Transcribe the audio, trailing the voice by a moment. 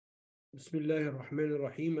بسم الله الرحمن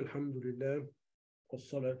الرحيم الحمد لله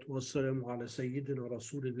والصلاة والسلام على سيدنا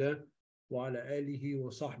رسول الله وعلى آله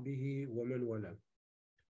وصحبه ومن والاه.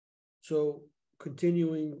 So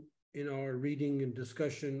continuing in our reading and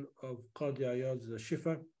discussion of Qadi Iyad's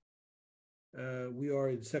As-Shifa, we are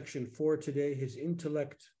in section 4 today, his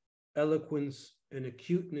intellect, eloquence, and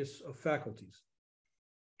acuteness of faculties.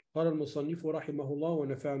 قال المصنف رحمه الله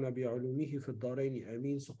ونفعنا بعلومه في الدارين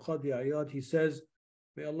آمين. So Qadi Iyad, he says,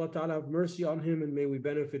 may Allah Ta'ala have mercy on him and may we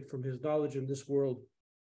benefit from his knowledge in this world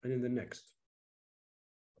and in the next.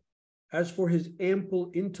 As for his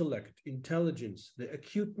ample intellect, intelligence, the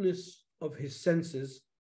acuteness of his senses,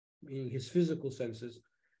 meaning his physical senses,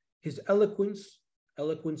 his eloquence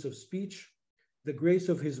of speech, the grace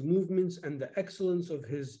of his movements, and the excellence of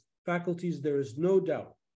his faculties, there is no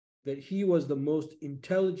doubt that he was the most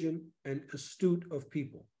intelligent and astute of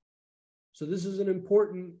people. So this is an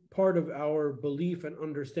important part of our belief and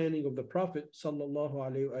understanding of the Prophet sallallahu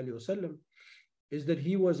alaihi wasallam, is that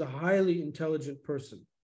he was a highly intelligent person.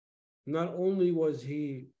 Not only was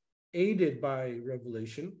he aided by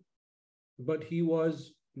revelation, but he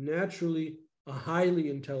was naturally a highly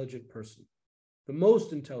intelligent person, the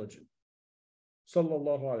most intelligent,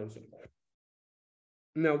 sallallahu alaihi wasallam.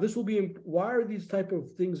 Now, this will be, why are these type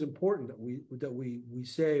of things important that we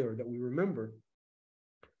say or that we remember?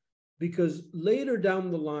 Because later down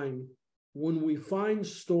the line, when we find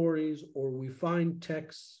stories or we find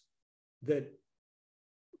texts that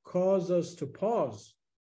cause us to pause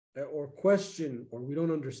or question or we don't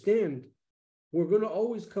understand, we're going to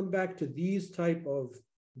always come back to these type of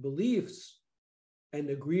beliefs and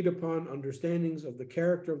agreed upon understandings of the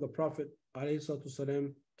character of the Prophet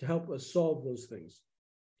ﷺ to help us solve those things.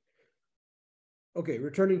 Okay,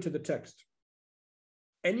 returning to the text.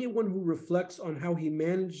 Anyone who reflects on how he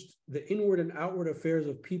managed the inward and outward affairs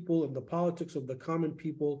of people and the politics of the common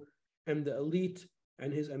people and the elite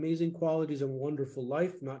and his amazing qualities and wonderful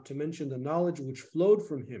life, not to mention the knowledge which flowed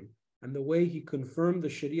from him and the way he confirmed the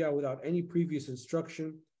Sharia without any previous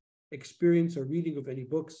instruction, experience, or reading of any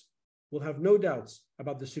books, will have no doubts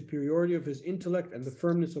about the superiority of his intellect and the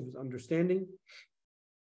firmness of his understanding.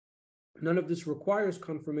 None of this requires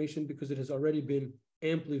confirmation because it has already been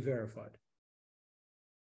amply verified.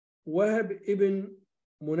 Wahab ibn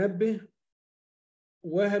Munabbih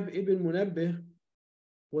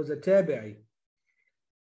was a tabi'i.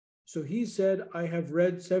 So he said, I have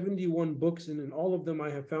read 71 books, and in all of them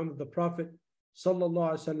I have found that the Prophet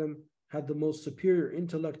ﷺ had the most superior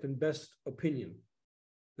intellect and best opinion.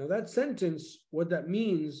 Now that sentence, what that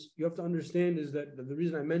means, you have to understand is that the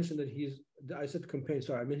reason I mentioned that I said companion,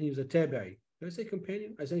 sorry, I meant he was a tabi'i. Did I say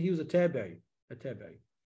companion? I said he was a tabi'i.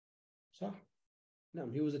 So, no,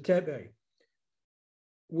 he was a tabi'i.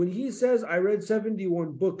 When he says, I read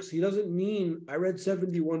 71 books, he doesn't mean I read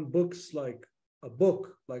 71 books like a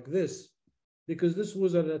book like this, because this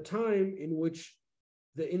was at a time in which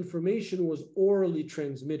the information was orally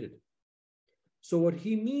transmitted. So what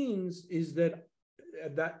he means is that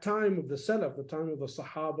at that time of the Salaf, the time of the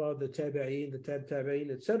Sahaba, the Tabi'een, the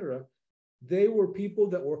Tabi'een, etc., they were people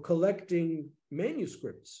that were collecting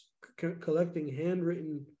manuscripts, collecting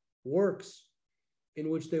handwritten works in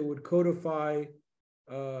which they would codify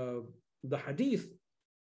the hadith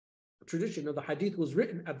tradition. Now, the hadith was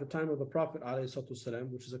written at the time of the Prophet ﷺ,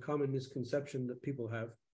 which is a common misconception that people have.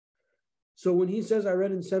 So when he says, I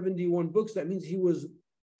read in 71 books, that means he was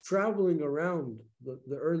traveling around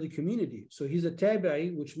the early community. So he's a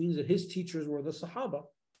tabi'i, which means that his teachers were the Sahaba.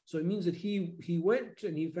 So it means that he went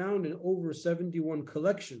and he found in over 71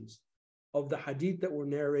 collections of the hadith that were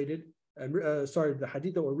narrated, the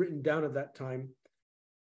hadith that were written down at that time,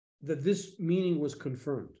 that this meaning was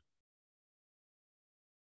confirmed.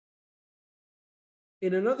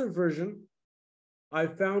 In another version, I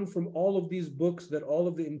found from all of these books that all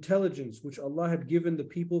of the intelligence which Allah had given the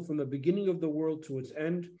people from the beginning of the world to its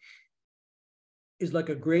end is like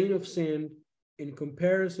a grain of sand in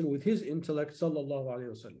comparison with his intellect, sallallahu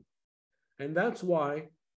alaihi wasallam. And that's why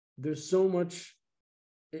there's so much,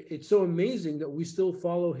 it's so amazing that we still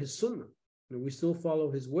follow his sunnah, and we still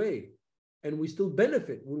follow his way, and we still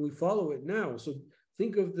benefit when we follow it now. So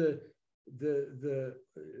think of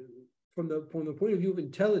from the point of view of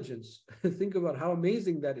intelligence, think about how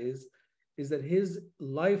amazing that is that his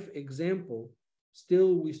life example,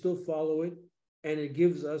 we still follow it, and it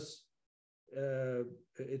gives us,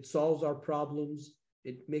 it solves our problems,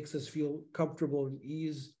 it makes us feel comfortable and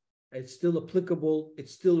ease, it's still applicable,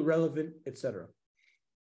 it's still relevant, etc.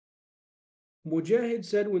 Mujahid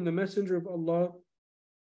said, when the Messenger of Allah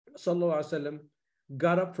sallallahu alaihi wasallam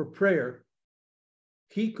got up for prayer,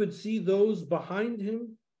 he could see those behind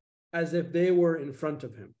him as if they were in front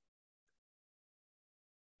of him.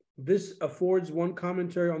 This affords one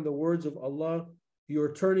commentary on the words of Allah, you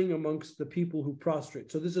are turning amongst the people who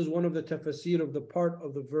prostrate. So this is one of the tafsir of the part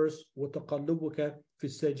of the verse, وَتَقَلُّبُكَ فِي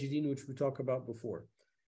السَّاجِدِينَ, which we talked about before.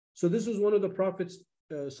 So this is one of the Prophet's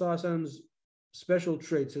Prophet's special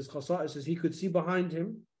traits. His khasa'is is he could see behind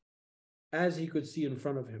him as he could see in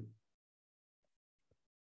front of him.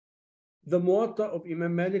 The Muwatta of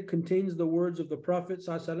Imam Malik contains the words of the Prophet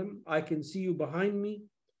ﷺ, I can see you behind me.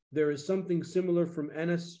 There is something similar from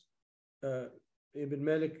Anas ibn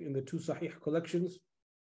Malik in the two Sahih collections,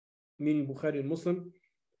 meaning Bukhari and Muslim.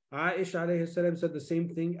 Aisha alayhi salam said the same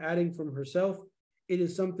thing, adding from herself, it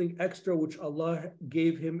is something extra which Allah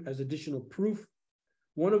gave him as additional proof.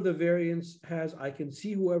 One of the variants has, I can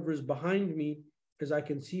see whoever is behind me as I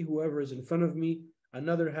can see whoever is in front of me.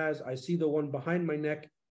 Another has, I see the one behind my neck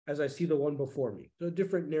as I see the one before me. So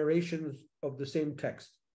different narrations of the same text.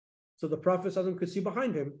 So the Prophet ﷺ could see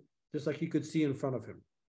behind him, just like he could see in front of him.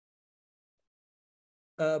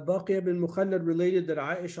 Baqi bin Mukhallad related that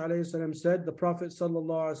Aisha alayhi salam said, the Prophet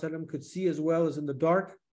ﷺ could see as well as in the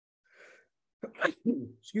dark.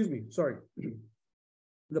 Excuse me, sorry.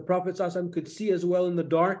 The Prophet ﷺ could see as well in the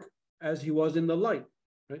dark as he was in the light.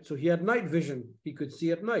 Right? So he had night vision. He could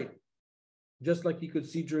see at night, just like he could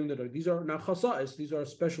see during the day. These are not khasa'is, these are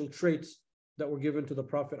special traits that were given to the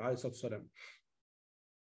Prophet ﷺ.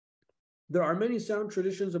 There are many sound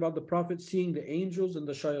traditions about the Prophet seeing the angels and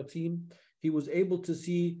the shayateen. He was able to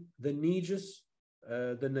see the Nijis,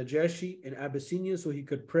 the Najashi in Abyssinia, so he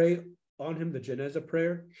could pray on him, the janazah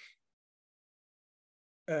prayer.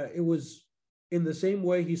 It was in the same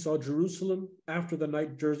way he saw Jerusalem after the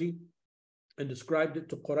night journey and described it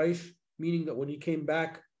to Quraysh, meaning that when he came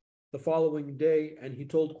back the following day and he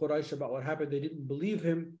told Quraysh about what happened, they didn't believe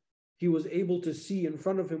him. He was able to see in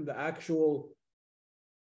front of him the actual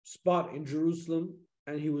spot in Jerusalem,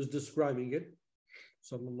 and he was describing it.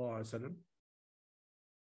 Sallallahu Alaihi Wasallam.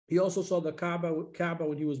 He also saw the Kaaba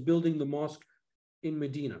when he was building the mosque in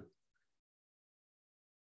Medina.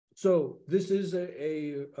 So this is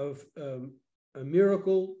a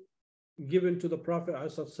miracle given to the Prophet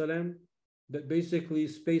ﷺ, that basically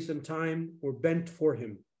space and time were bent for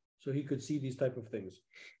him, so he could see these type of things.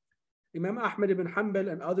 Imam Ahmad ibn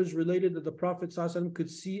Hanbal and others related that the Prophet ﷺ could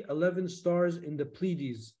see 11 stars in the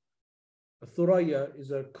Pleiades. A Thuraya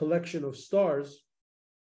is a collection of stars,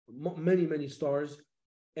 many stars,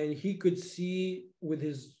 and he could see with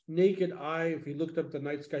his naked eye, if he looked up the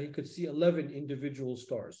night sky, he could see 11 individual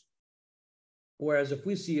stars. Whereas if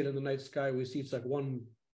we see it in the night sky, we see it's like one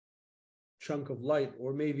chunk of light,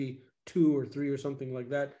 or maybe 2 or 3 or something like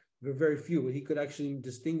that. They're very few, but he could actually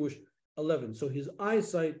distinguish 11. So his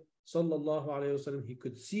eyesight, sallallahu alayhi wasallam, he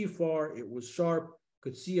could see far, it was sharp,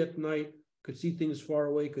 could see at night, could see things far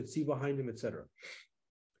away, could see behind him, etc.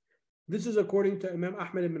 This is according to Imam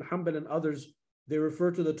Ahmad ibn Hanbal and others. They refer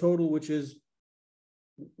to the total which it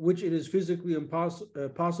is physically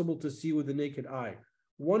possible to see with the naked eye.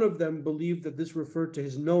 One of them believed that this referred to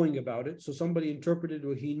his knowing about it. So somebody interpreted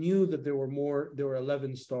where he knew that there were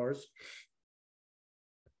 11 stars.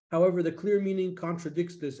 However, the clear meaning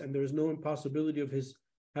contradicts this, and there is no impossibility of his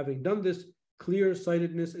having done this.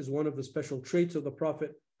 Clear-sightedness is one of the special traits of the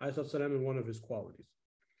Prophet ﷺ and one of his qualities.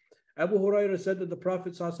 Abu Hurairah said that the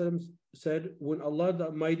Prophet ﷺ said, when Allah the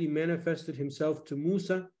Almighty manifested himself to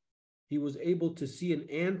Musa, he was able to see an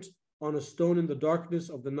ant on a stone in the darkness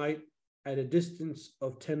of the night at a distance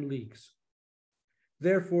of 10 leagues.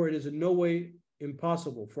 Therefore, it is in no way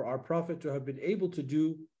impossible for our Prophet to have been able to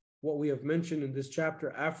do what we have mentioned in this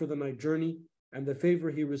chapter after the night journey and the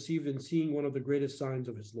favor he received in seeing one of the greatest signs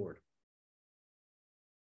of his Lord.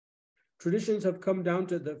 Traditions have come down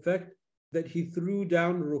to the effect that he threw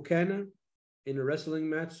down Rukana in a wrestling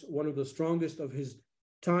match, one of the strongest of his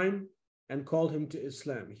time, and called him to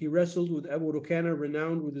Islam. He wrestled with Abu Rukana,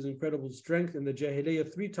 renowned with his incredible strength in the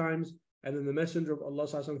Jahiliyyah 3 times, and then the Messenger of Allah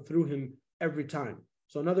threw him every time.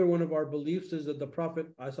 So another one of our beliefs is that the Prophet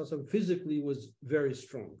physically was very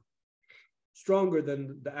strong, stronger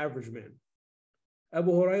than the average man.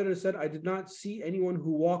 Abu Hurairah said, I did not see anyone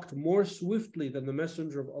who walked more swiftly than the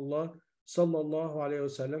Messenger of Allah sallallahu alaihi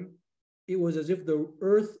wasallam. It was as if the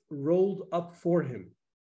earth rolled up for him.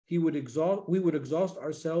 We would exhaust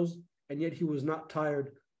ourselves, and yet he was not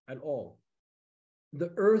tired at all.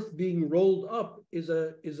 The earth being rolled up is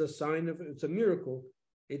a sign of, it's a miracle.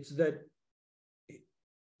 It's that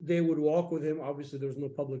they would walk with him. Obviously, there was no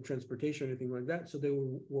public transportation or anything like that. So they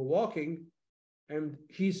were walking, and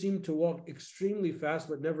he seemed to walk extremely fast,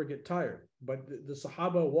 but never get tired. But the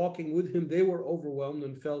Sahaba walking with him, they were overwhelmed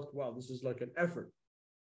and felt, wow, this is like an effort.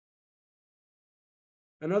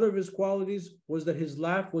 Another of his qualities was that his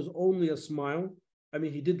laugh was only a smile, I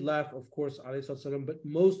mean, he did laugh, of course, alayhi salatu, but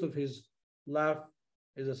most of his laugh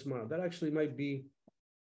is a smile. That actually might be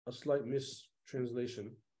a slight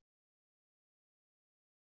mistranslation.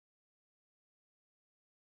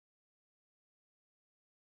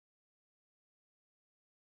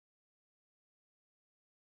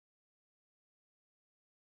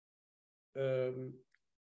 Um,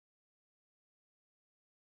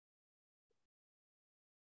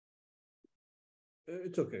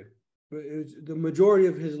 it's okay. But the majority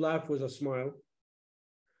of his laugh was a smile.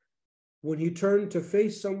 When he turned to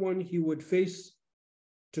face someone, he would turn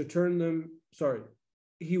to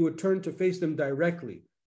face them directly.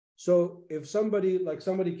 So if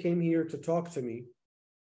somebody came here to talk to me,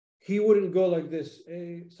 he wouldn't go like this,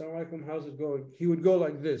 hey, assalamu alaikum, how's it going? He would go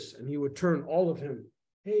like this, and he would turn all of him,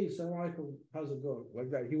 hey, assalamu alaikum, how's it going?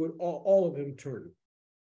 Like that. He would all of him turn,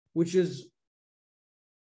 which is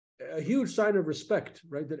a huge sign of respect,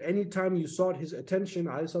 right? That anytime you sought his attention,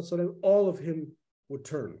 all of him would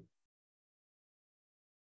turn.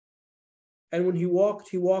 And when he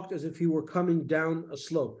walked as if he were coming down a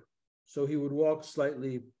slope. So he would walk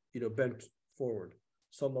slightly, bent forward.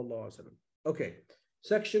 Sallallahu Alaihi Wasallam. Okay.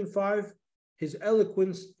 Section 5, his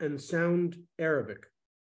eloquence and sound Arabic.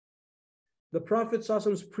 The Prophet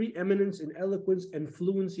ﷺ's preeminence in eloquence and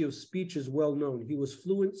fluency of speech is well known. He was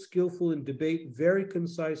fluent, skillful in debate, very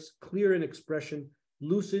concise, clear in expression,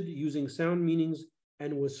 lucid, using sound meanings,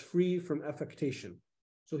 and was free from affectation.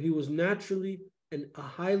 So he was naturally a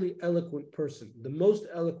highly eloquent person, the most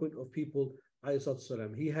eloquent of people,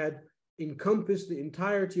 ﷺ. He had encompassed the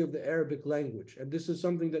entirety of the Arabic language. And this is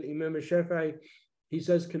something that Imam Shafi'i, he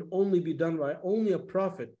says, can only be done by only a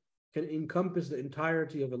prophet can encompass the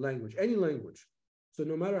entirety of a language, any language. So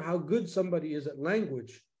no matter how good somebody is at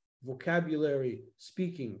language, vocabulary,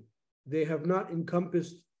 speaking, they have not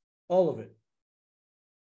encompassed all of it,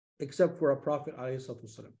 except for a prophet, alayhi salatu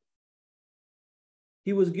wasalam.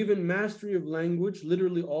 He was given mastery of language,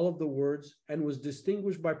 literally all of the words, and was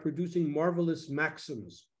distinguished by producing marvelous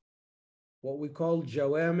maxims, what we call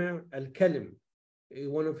jawami' al-kalim.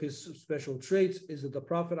 One of his special traits is that the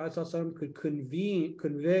Prophet ﷺ could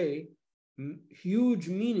convey huge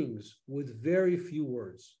meanings with very few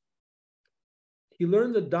words. He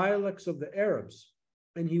learned the dialects of the Arabs,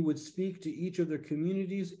 and he would speak to each of their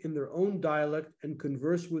communities in their own dialect and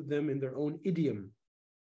converse with them in their own idiom.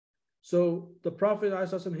 So the Prophet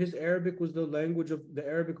ﷺ, his Arabic was the language of the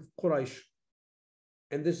Arabic of Quraysh,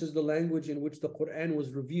 and this is the language in which the Quran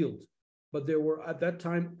was revealed. But there were at that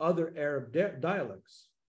time other Arab dialects.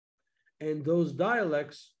 And those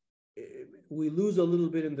dialects, we lose a little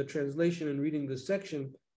bit in the translation and reading this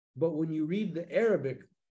section, but when you read the Arabic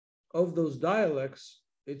of those dialects,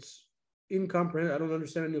 it's incomprehensible. I don't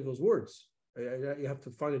understand any of those words. You have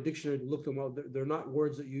to find a dictionary to look them up. They're not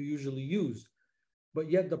words that you usually use. But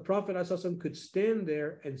yet the Prophet ﷺ could stand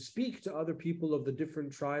there and speak to other people of the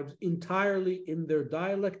different tribes entirely in their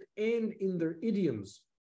dialect and in their idioms.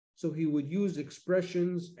 So he would use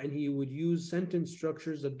expressions and he would use sentence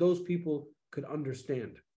structures that those people could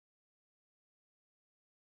understand.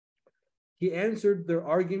 He answered their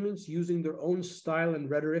arguments using their own style and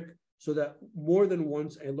rhetoric, so that more than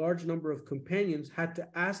once a large number of companions had to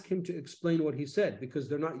ask him to explain what he said because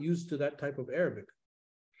they're not used to that type of Arabic.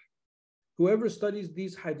 Whoever studies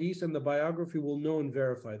these hadiths and the biography will know and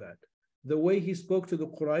verify that. The way he spoke to the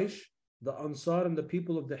Quraysh, the Ansar, and the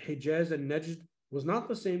people of the Hijaz and Najd was not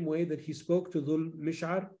the same way that he spoke to Dhul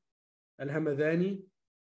Mish'ar, Al-Hamadani,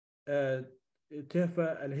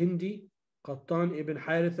 Tihfa Al-Hindi, Qattan ibn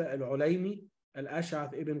Haritha Al-Ulaymi,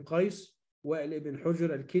 Al-Ash'ath ibn Qais, Wa'il ibn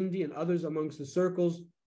Hujr Al-Kindi, and others amongst the circles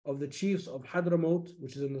of the chiefs of Hadramaut,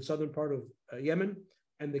 which is in the southern part of Yemen,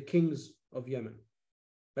 and the kings of Yemen.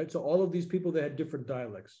 Right? So all of these people, they had different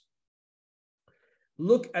dialects.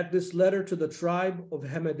 Look at this letter to the tribe of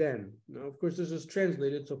Hamadan. Now, of course, this is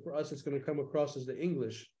translated, so for us, it's going to come across as the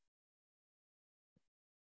English.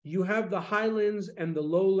 You have the highlands and the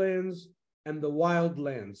lowlands and the wild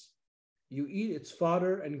lands. You eat its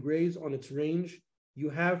fodder and graze on its range. You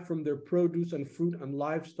have from their produce and fruit and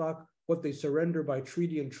livestock what they surrender by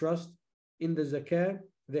treaty and trust. In the zakah,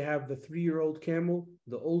 they have the 3-year-old camel,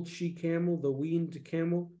 the old she camel, the weaned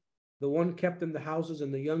camel, the one kept in the houses,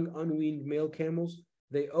 and the young unweaned male camels.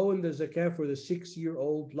 They owe in the zakah for the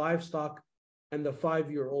 6-year-old livestock and the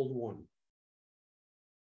 5-year-old one.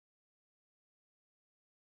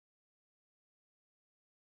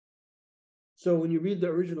 So when you read the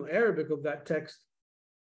original Arabic of that text,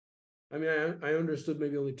 I mean, I understood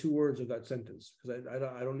maybe only 2 words of that sentence because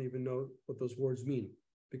I don't even know what those words mean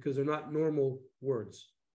because they're not normal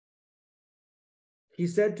words. He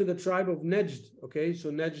said to the tribe of Najd, okay,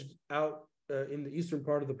 so Najd out in the eastern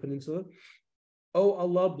part of the peninsula. Oh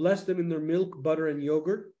Allah, bless them in their milk, butter, and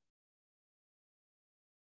yogurt.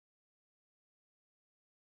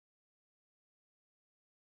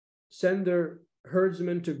 Send their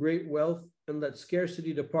herdsmen to great wealth and let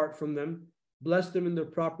scarcity depart from them. Bless them in their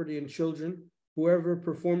property and children. Whoever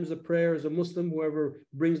performs the prayer is a Muslim. Whoever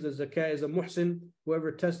brings the zakah is a muhsin.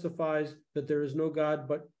 Whoever testifies that there is no God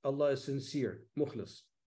but Allah is sincere, mukhlis.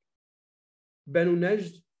 Banu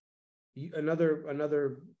Najd,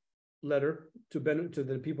 another letter to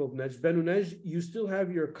the people of Najd. Banu Najd, you still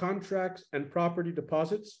have your contracts and property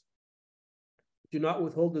deposits. Do not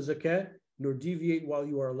withhold the zakah, nor deviate while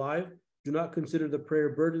you are alive. Do not consider the prayer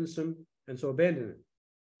burdensome, and so abandon it.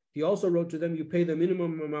 He also wrote to them, you pay the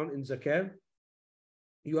minimum amount in zakah.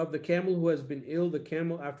 You have the camel who has been ill, the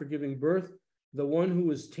camel after giving birth, the one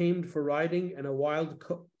who is tamed for riding, and a wild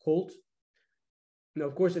colt. Now,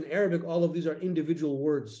 of course, in Arabic, all of these are individual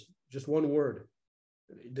words, just one word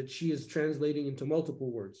that she is translating into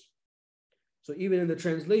multiple words. So even in the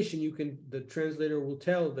translation, the translator will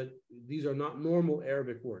tell that these are not normal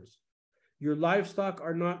Arabic words. Your livestock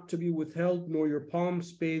are not to be withheld, nor your palm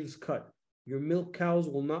spathes cut. Your milk cows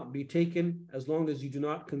will not be taken as long as you do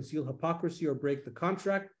not conceal hypocrisy or break the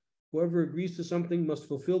contract. Whoever agrees to something must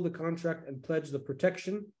fulfill the contract and pledge the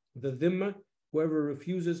protection, the dhimma. Whoever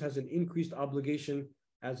refuses has an increased obligation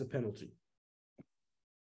as a penalty.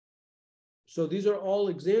 So these are all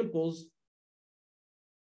examples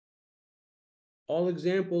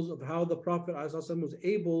of how the Prophet ﷺ was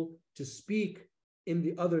able to speak in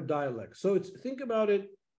the other dialects. So think about it.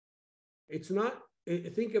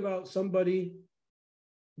 Think about somebody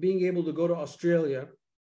being able to go to Australia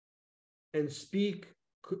and speak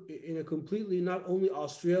in a completely not only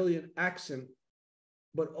Australian accent,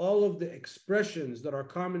 but all of the expressions that are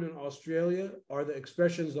common in Australia are the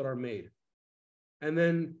expressions that are made. And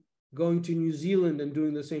then going to New Zealand and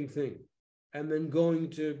doing the same thing. And then going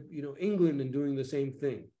to England and doing the same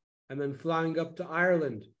thing. And then flying up to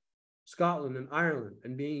Ireland, Scotland and Ireland,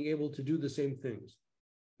 and being able to do the same things.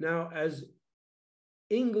 Now, as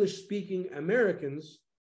English-speaking Americans,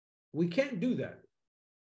 we can't do that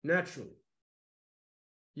naturally.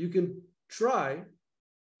 You can try,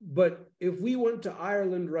 but if we went to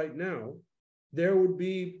Ireland right now, there would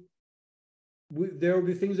be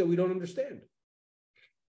things that we don't understand.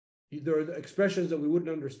 There are the expressions that we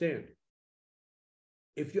wouldn't understand.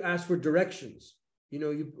 If you ask for directions,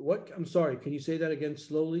 I'm sorry, can you say that again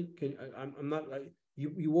slowly?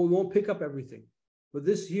 You won't pick up everything. But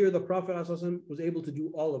the Prophet ﷺ was able to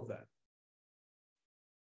do all of that.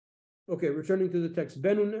 Okay, returning to the text.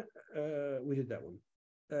 We did that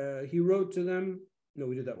one. He wrote to them, no,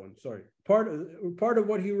 we did that one, sorry. Part of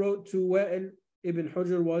what he wrote to Wa'il ibn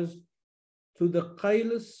Hujr was, to the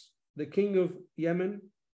Qaylis, the king of Yemen,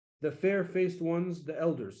 the fair-faced ones, the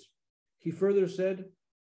elders. He further said,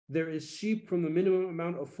 there is sheep from the minimum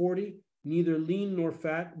amount of 40, neither lean nor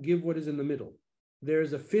fat, give what is in the middle. There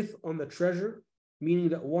is a fifth on the treasure, meaning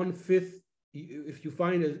that 1/5, if you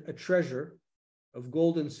find a treasure of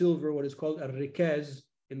gold and silver, what is called a rikaz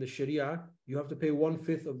in the Sharia, you have to pay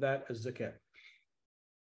 1/5 of that as zakat.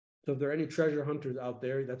 So if there are any treasure hunters out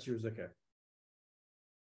there, that's your zakat.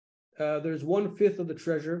 There's 1/5 of the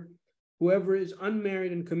treasure. Whoever is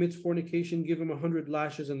unmarried and commits fornication, give him 100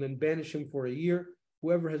 lashes and then banish him for a year.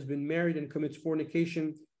 Whoever has been married and commits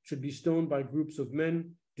fornication should be stoned by groups of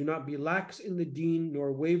men. Do not be lax in the deen,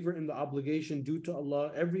 nor waver in the obligation due to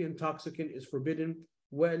Allah. Every intoxicant is forbidden.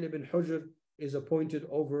 Wa'il ibn Hujr is appointed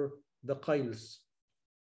over the Qayls.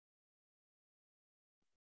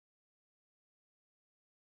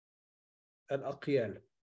 Al-Aqyal.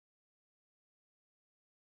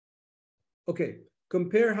 Okay,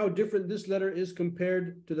 compare how different this letter is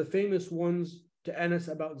compared to the famous ones to Anas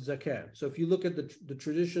about zakah. So if you look at the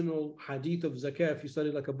traditional hadith of zakah, if you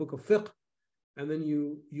study like a book of fiqh, and then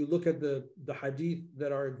you look at the hadith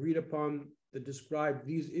that are agreed upon that describe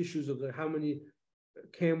these issues of how many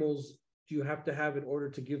camels do you have to have in order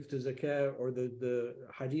to give to zakah, or the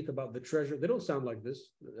hadith about the treasure, they don't sound like this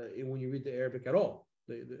when you read the Arabic at all.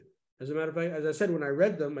 As a matter of fact, as I said, when I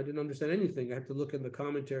read them, I didn't understand anything. I had to look in the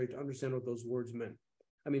commentary to understand what those words meant.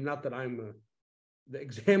 I mean, not that I'm the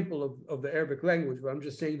example of the Arabic language, but I'm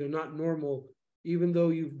just saying they're not normal. Even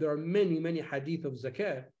though there are many, many hadith of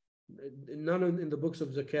zakah, none in the books of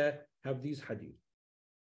zakah have these hadith.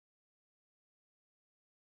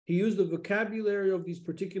 He used the vocabulary of these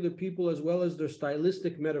particular people as well as their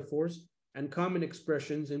stylistic metaphors and common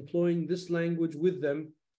expressions, employing this language with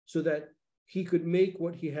them so that he could make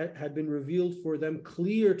what he had been revealed for them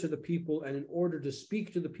clear to the people, and in order to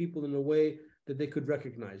speak to the people in a way that they could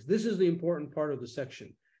recognize. This is the important part of the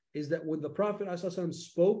section. is that when the Prophet ﷺ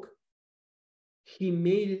spoke, he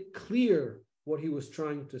made it clear what he was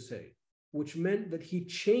trying to say, which meant that he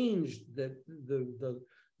changed the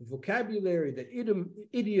vocabulary, the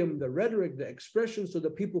idiom, the rhetoric, the expression, so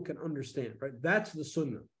that people can understand, right? That's the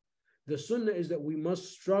sunnah. The sunnah is that we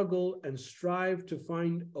must struggle and strive to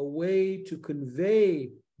find a way to convey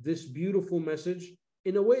this beautiful message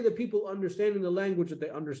in a way that people understand in the language that they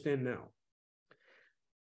understand now.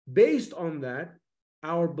 Based on that,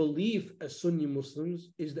 our belief as Sunni Muslims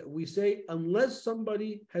is that we say, unless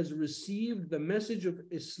somebody has received the message of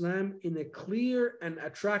Islam in a clear and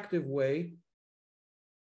attractive way,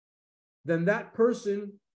 then that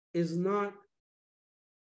person is not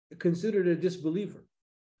considered a disbeliever.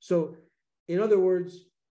 So, in other words,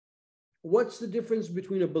 what's the difference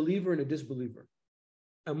between a believer and a disbeliever?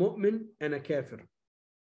 A mu'min and a kafir.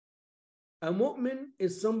 A mu'min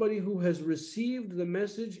is somebody who has received the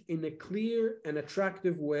message in a clear and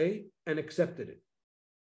attractive way and accepted it.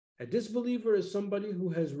 A disbeliever is somebody who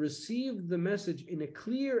has received the message in a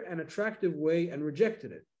clear and attractive way and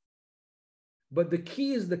rejected it. But the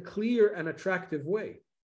key is the clear and attractive way.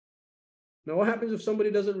 Now, what happens if somebody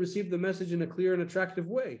doesn't receive the message in a clear and attractive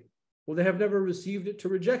way? Well, they have never received it to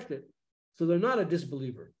reject it. So they're not a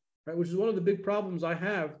disbeliever, right? Which is one of the big problems I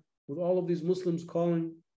have with all of these Muslims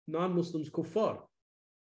calling non-Muslims kuffar.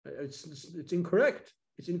 It's incorrect.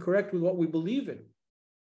 It's incorrect with what we believe in.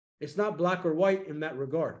 It's not black or white in that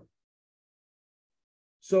regard.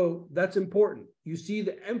 So that's important. You see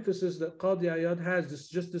the emphasis that Qadi Iyad has,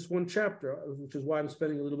 just this one chapter, which is why I'm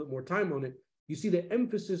spending a little bit more time on it. You see the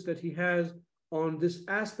emphasis that he has on this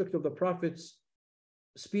aspect of the Prophet's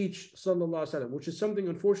speech, sallallahu alaihi wasallam, which is something,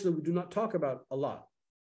 unfortunately, we do not talk about a lot.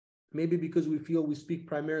 Maybe because we feel we speak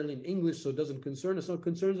primarily in English, so it doesn't concern us. So it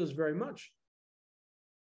concerns us very much.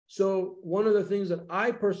 So one of the things that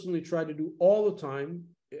I personally try to do all the time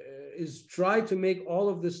is try to make all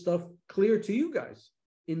of this stuff clear to you guys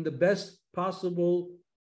in the best possible,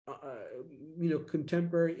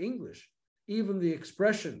 contemporary English. Even the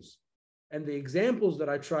expressions and the examples that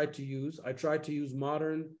I try to use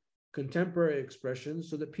modern, contemporary expressions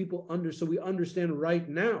so that so we understand right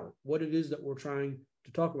now what it is that we're trying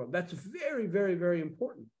to talk about. That's very, very, very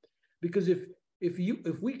important, because if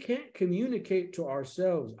we can't communicate to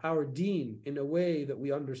ourselves our deen in a way that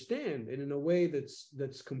we understand and in a way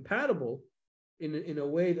that's compatible, in a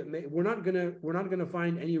way that we're not gonna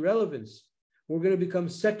find any relevance. We're gonna become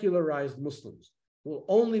secularized Muslims. We'll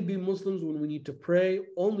only be Muslims when we need to pray,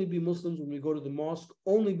 only be Muslims when we go to the mosque,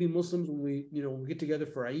 only be Muslims when we get together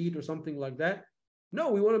for Eid or something like that.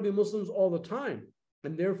 No, we want to be Muslims all the time.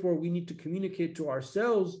 And therefore, we need to communicate to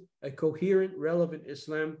ourselves a coherent, relevant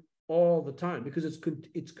Islam all the time, because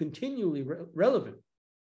it's continually relevant.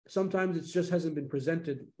 Sometimes it just hasn't been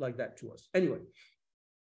presented like that to us. Anyway,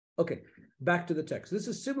 okay, back to the text. This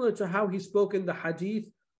is similar to how he spoke in the hadith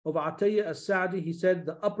of Atiyya as-Sa'di. He said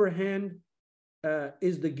the upper hand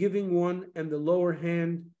is the giving one and the lower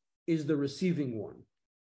hand is the receiving one.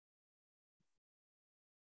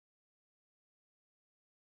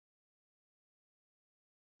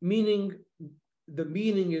 Meaning, the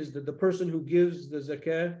meaning is that the person who gives the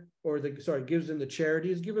zakah, or gives in the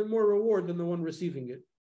charity, is given more reward than the one receiving it.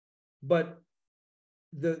 But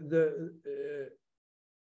the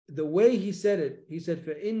way he said it, he said,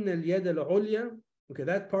 فَإِنَّ الْيَدَ الْعُلْيَا, okay,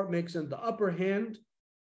 that part makes sense. The upper hand,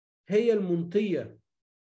 هي المنطية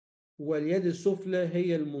واليد السفلى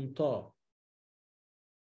هي المنطاة.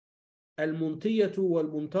 المنطية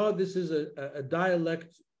والمنطاة, this is a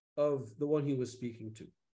dialect of the one he was speaking to.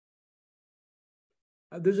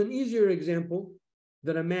 There's an easier example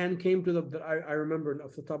that a man came to that I remember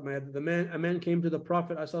off the top of my head. A man came to the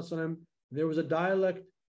Prophet ﷺ. There was a dialect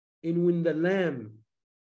in when the lamb,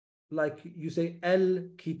 like you say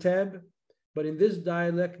al-kitab, but in this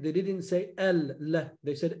dialect they didn't say al-la,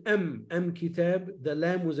 they said kitab. The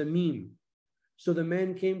lamb was a meme. So the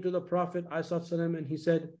man came to the Prophet ﷺ and he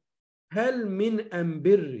said, hal min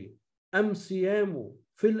birri am siyamu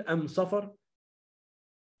fil safar?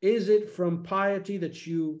 Is it from piety that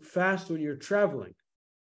you fast when you're traveling?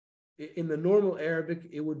 In the normal Arabic,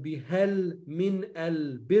 it would be hal min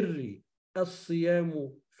birri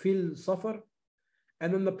as-siyamu fil safar.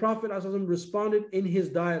 And then the Prophet ﷺ responded in his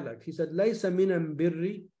dialect. He said, laysa min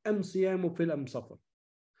birri am siyamu fil safar,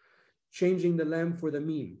 changing the lamb for the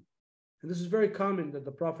meme. And this is very common that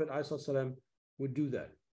the Prophet ﷺ would do that.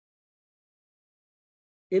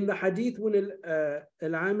 In the hadith, when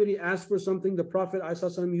Al-Amiri asked for something, the Prophet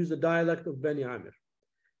ﷺ used the dialect of Bani Amir.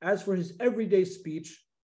 As for his everyday speech,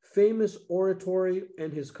 famous oratory,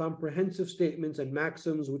 and his comprehensive statements and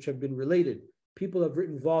maxims which have been related, people have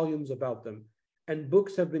written volumes about them. and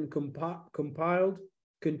books have been compiled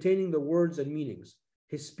containing the words and meanings.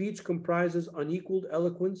 His speech comprises unequaled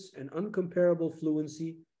eloquence and uncomparable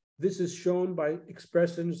fluency. This is shown by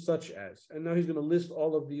expressions such as, and now he's going to list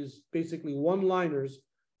all of these basically one-liners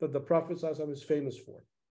that the Prophet ﷺ is famous for.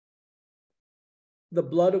 The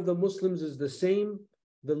blood of the Muslims is the same.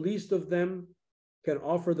 The least of them can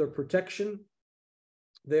offer their protection.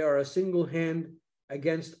 They are a single hand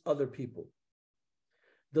against other people.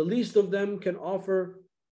 The least of them can offer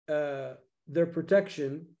their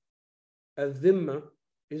protection. Al-dhimma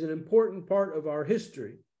is an important part of our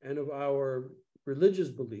history and of our religious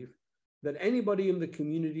belief that anybody in the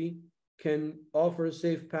community can offer a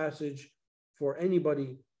safe passage for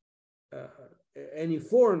anybody, any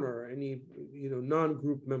foreigner, any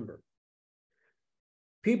non-group member.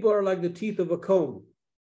 People are like the teeth of a comb.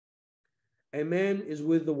 A man is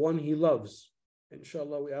with the one he loves.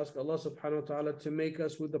 Inshallah, we ask Allah subhanahu wa ta'ala to make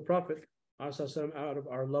us with the Prophet out of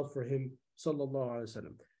our love for him, sallallahu alaihi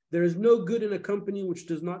wasallam. There is no good in a company which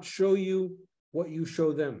does not show you what you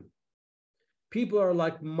show them. People are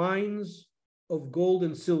like mines of gold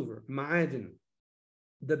and silver, ma'adin.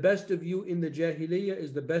 The best of you in the Jahiliyyah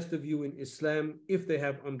is the best of you in Islam if they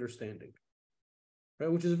have understanding.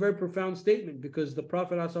 Right? Which is a very profound statement, because the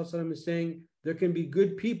Prophet ﷺ is saying there can be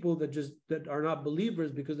good people that are not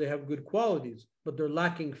believers because they have good qualities, but they're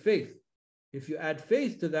lacking faith. If you add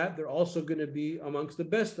faith to that, they're also going to be amongst the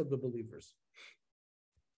best of the believers.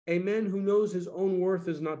 A man who knows his own worth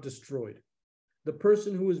is not destroyed. The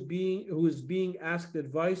person who is being asked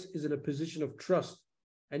advice is in a position of trust,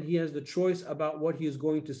 and he has the choice about what he is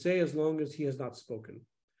going to say as long as he has not spoken.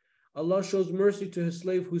 Allah shows mercy to his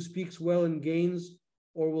slave who speaks well and gains,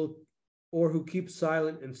 or who keeps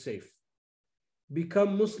silent and safe.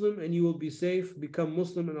 Become Muslim and you will be safe. Become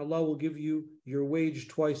Muslim and Allah will give you your wage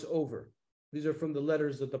twice over. These are from the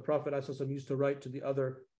letters that the Prophet ﷺ used to write to the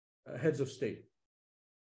other heads of state.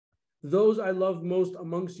 Those I love most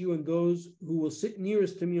amongst you and those who will sit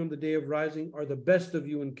nearest to me on the day of rising are the best of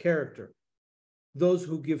you in character. Those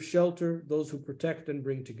who give shelter, those who protect and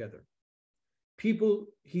bring together. People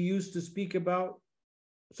he used to speak about,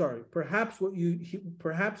 perhaps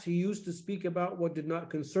he used to speak about what did not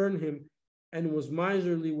concern him and was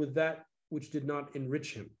miserly with that which did not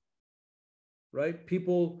enrich him. Right?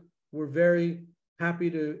 People were very happy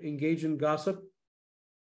to engage in gossip,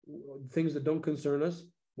 things that don't concern us.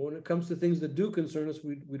 But when it comes to things that do concern us,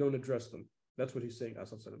 we don't address them. That's what he's saying.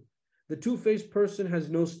 The two-faced person has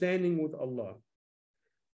no standing with Allah.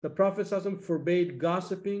 The Prophet ﷺ forbade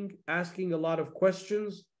gossiping, asking a lot of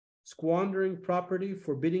questions, squandering property,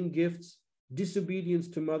 forbidding gifts, disobedience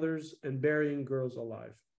to mothers, and burying girls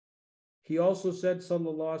alive. He also said,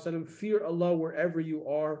 sallallahu alaihi wasallam, fear Allah wherever you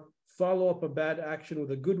are, follow up a bad action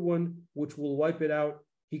with a good one, which will wipe it out.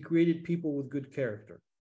 He created people with good character.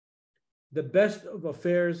 The best of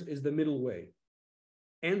affairs is the middle way.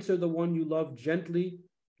 Answer the one you love gently,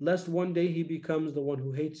 lest one day he becomes the one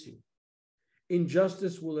who hates you.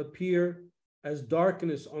 Injustice will appear as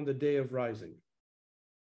darkness on the day of rising.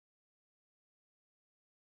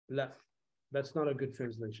 La, that's not a good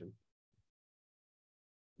translation.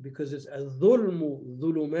 Because it's al-dhulmu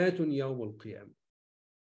dhulumatun yawm al-qiyam.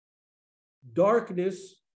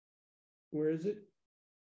 Darkness, where is it?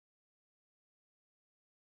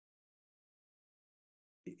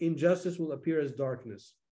 Injustice will appear as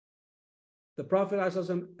darkness. The Prophet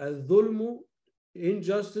ﷺ, al-dhulmu,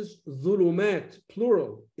 injustice, dhulumat,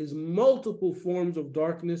 plural, is multiple forms of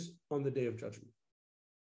darkness on the day of judgment.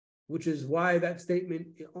 Which is why that statement,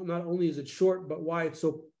 not only is it short, but why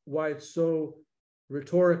it's so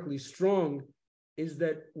rhetorically strong, is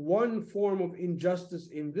that one form of injustice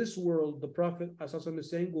in this world, the Prophet ﷺ is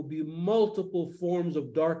saying, will be multiple forms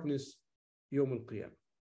of darkness Yawm al-Qiyam.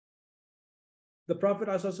 The Prophet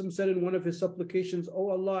ﷺ said in one of his supplications, "O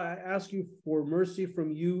Allah, I ask you for mercy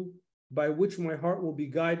from you, by which my heart will be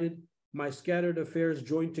guided, my scattered affairs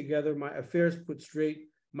joined together, my affairs put straight,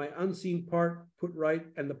 my unseen part put right,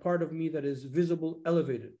 and the part of me that is visible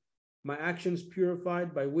elevated, my actions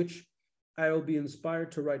purified, by which I will be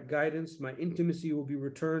inspired to right guidance, my intimacy will be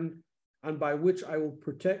returned, and by which I will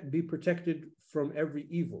be protected from every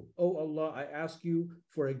evil. O Allah, I ask you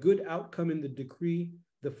for a good outcome in the decree,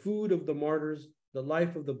 the food of the martyrs, the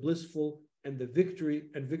life of the blissful, and the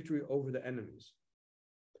victory over the enemies."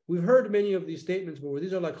 We've heard many of these statements before.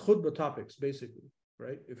 These are like khutbah topics, basically,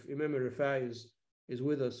 right? If Imam Rifai is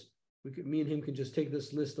with us, me and him can just take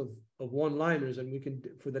this list of one-liners, and we can,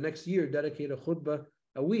 for the next year, dedicate a khutbah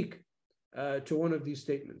a week to one of these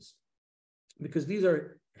statements, because these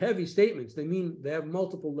are heavy statements. They have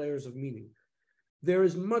multiple layers of meaning. There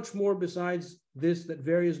is much more besides this that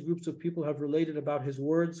various groups of people have related about his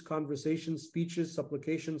words, conversations, speeches,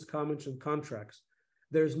 supplications, comments, and contracts.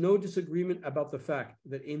 There is no disagreement about the fact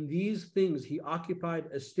that in these things he occupied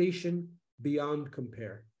a station beyond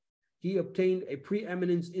compare. He obtained a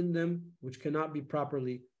preeminence in them which cannot be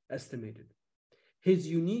properly estimated. His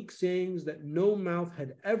unique sayings that no mouth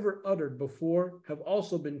had ever uttered before have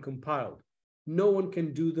also been compiled. No one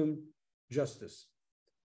can do them justice.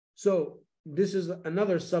 So this is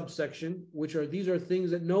another subsection, these are things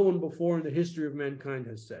that no one before in the history of mankind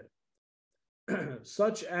has said.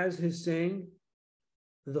 Such as his saying,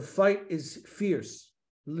 the fight is fierce.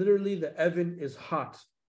 Literally, the Evan is hot.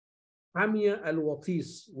 Hamia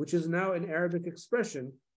al-Watis, which is now an Arabic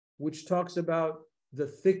expression, which talks about the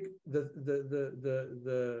thick,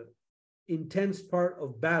 the intense part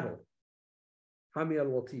of battle. Hamia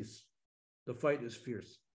al-Watis, the fight is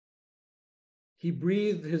fierce. He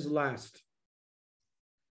breathed his last.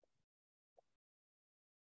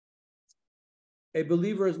 A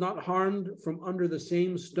believer is not harmed from under the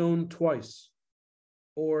same stone twice,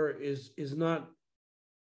 or is not,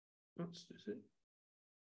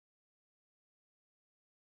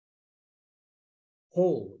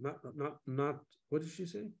 whole, not, what did she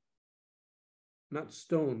say? Not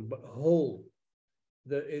stone, but whole.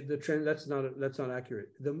 That's not accurate.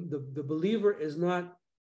 The believer is not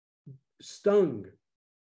stung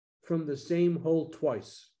from the same hole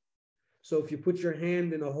twice. So if you put your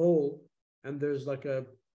hand in a hole and there's like a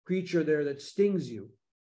creature there that stings you,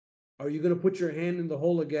 are you going to put your hand in the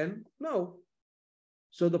hole again? No.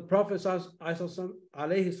 So the Prophet is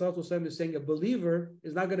saying a believer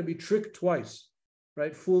is not going to be tricked twice,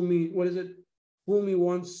 right? Fool me, what is it? Fool me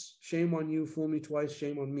once, shame on you. Fool me twice,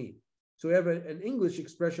 shame on me. So we have an English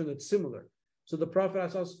expression that's similar. So the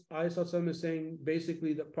Prophet is saying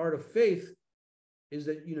basically that part of faith is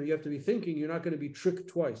that you have to be thinking you're not going to be tricked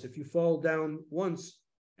twice. If you fall down once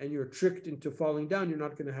and you're tricked into falling down,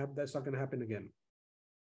 that's not going to happen again.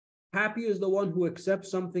 Happy is the one who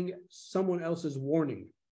accepts someone else's warning.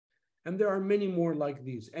 And there are many more like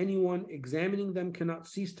these. Anyone examining them cannot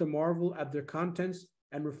cease to marvel at their contents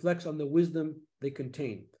and reflects on the wisdom they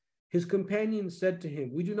contain. His companions said to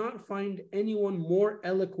him, "We do not find anyone more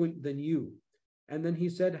eloquent than you." And then he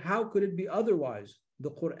said, "How could it be otherwise?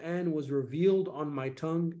 The Quran was revealed on my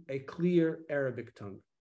tongue, a clear Arabic tongue."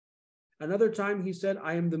 Another time he said,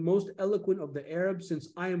 "I am the most eloquent of the Arabs since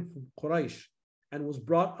I am from Quraysh and was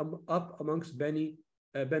brought up amongst Banu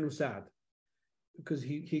Sa'd," because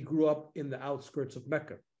he grew up in the outskirts of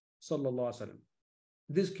Mecca, sallallahu alaihi wasallam.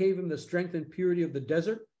 This gave him the strength and purity of the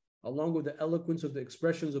desert, along with the eloquence of the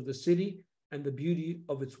expressions of the city and the beauty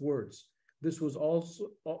of its words. This was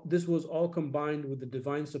all combined with the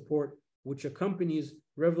divine support which accompanies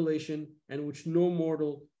revelation and which no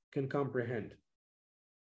mortal can comprehend.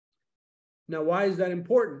 Now, why is that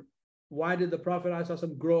important? Why did the Prophet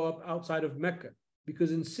ﷺ grow up outside of Mecca?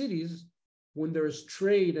 Because in cities, when there is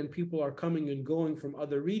trade and people are coming and going from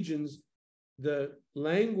other regions, the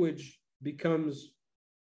language becomes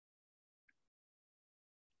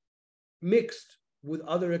mixed with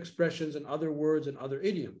other expressions and other words and other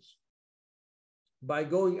idioms. By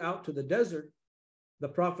going out to the desert, the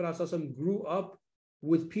Prophet ﷺ grew up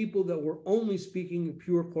with people that were only speaking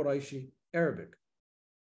pure Qurayshi Arabic.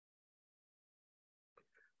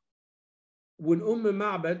 When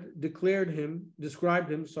Ma'bad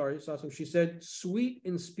described him, she said, "Sweet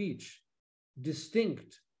in speech,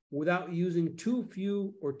 distinct, without using too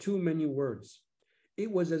few or too many words.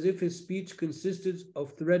 It was as if his speech consisted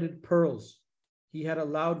of threaded pearls. He had a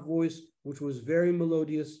loud voice which was very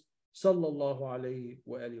melodious, sallallahu alayhi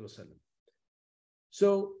wa alihi wasallam."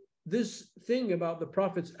 So this thing about the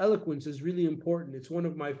Prophet's eloquence is really important. It's one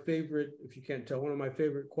of my favorite, if you can't tell, one of my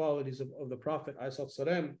favorite qualities of the Prophet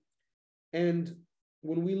ﷺ. And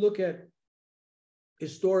when we look at,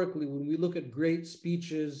 historically, when we look at great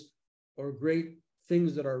speeches or great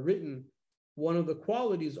things that are written, one of the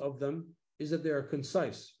qualities of them is that they are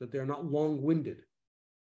concise, that they're not long-winded.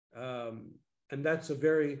 And that's a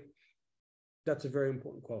very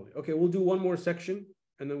important quality. Okay, we'll do one more section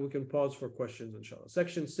and then we can pause for questions, inshallah.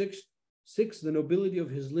 Section 6, the nobility of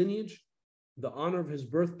his lineage, the honor of his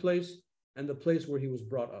birthplace, and the place where he was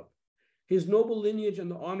brought up. His noble lineage and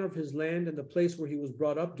the honor of his land and the place where he was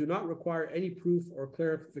brought up do not require any proof or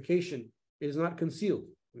clarification. It is not concealed.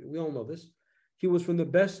 We all know this. He was from the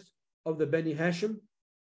best of the Bani Hashim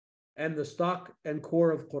and the stock and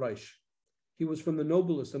core of Quraysh. He was from the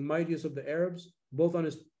noblest and mightiest of the Arabs, both on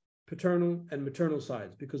his paternal and maternal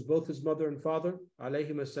sides, because both his mother and father,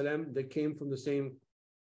 alayhim as-salam, they came from the same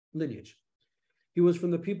lineage. He was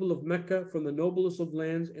from the people of Mecca, from the noblest of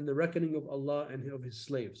lands, in the reckoning of Allah and of His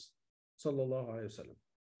slaves. Sallallahu Alaihi Wasallam.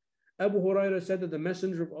 Abu Hurairah said that the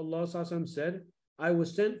Messenger of Allah said, I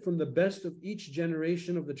was sent from the best of each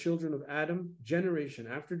generation of the children of Adam, generation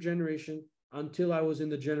after generation, until I was in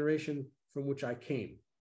the generation from which I came.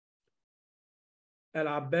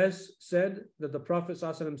 Al-Abbas said that the Prophet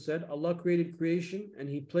ﷺ said, Allah created creation and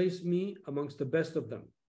He placed me amongst the best of them,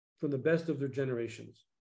 from the best of their generations.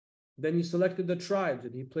 Then He selected the tribes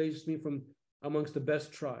and He placed me from amongst the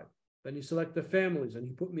best tribe. Then He selected the families and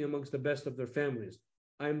He put me amongst the best of their families.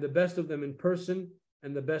 I am the best of them in person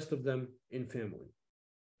and the best of them in family.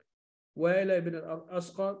 Wa'ila ibn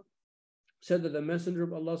al-Asqa said that the Messenger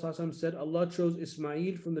of Allah said, Allah chose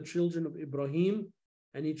Ismail from the children of Ibrahim,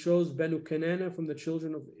 and He chose Banu Kanana from the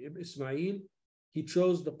children of Ismail. He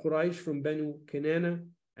chose the Quraysh from Banu Kanana,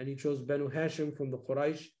 and He chose Banu Hashim from the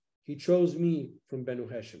Quraysh. He chose me from Banu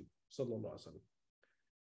Hashim. Sallallahu Alaihi Wasallam.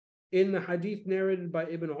 In the hadith narrated by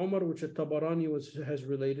Ibn Umar, which At-Tabarani has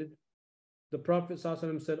related, the Prophet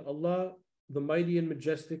ﷺ said, Allah, the mighty and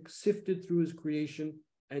majestic, sifted through His creation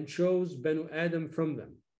and chose Banu Adam from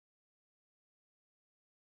them.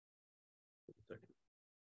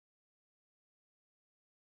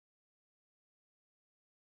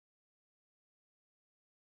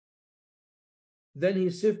 Then He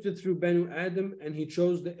sifted through Banu Adam and He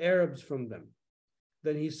chose the Arabs from them.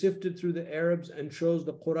 Then He sifted through the Arabs and chose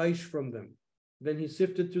the Quraysh from them. Then He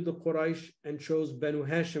sifted through the Quraysh and chose Banu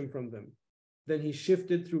Hashim from them. Then He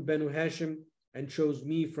shifted through Banu Hashim and chose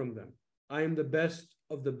me from them. I am the best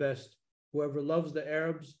of the best. Whoever loves the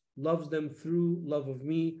Arabs loves them through love of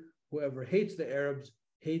me. Whoever hates the Arabs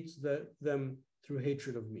hates them through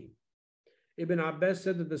hatred of me. Ibn Abbas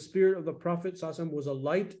said that the spirit of the Prophet ﷺ was a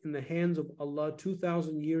light in the hands of Allah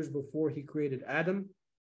 2,000 years before He created Adam.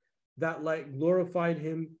 That light glorified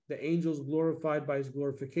him, the angels glorified by His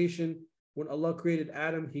glorification. When Allah created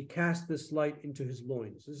Adam, He cast this light into his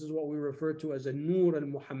loins. This is what we refer to as a Nur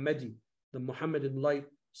al-Muhammadi, the Muhammadan light,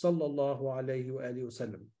 sallallahu alayhi wa alihi wa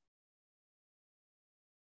sallam.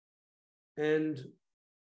 And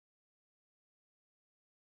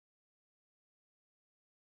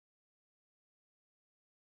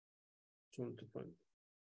trying to find.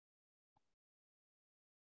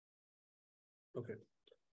 Okay.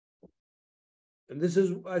 And this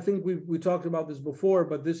is, I think we talked about this before,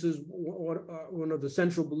 but this is one of the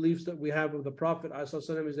central beliefs that we have of the Prophet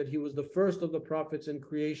ﷺ is that he was the first of the prophets in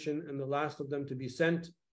creation and the last of them to be sent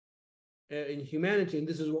in humanity. And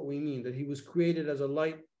this is what we mean, that he was created as a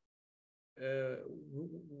light,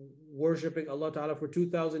 worshipping Allah Ta'ala for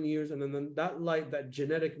 2,000 years. And then that light, that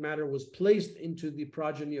genetic matter was placed into the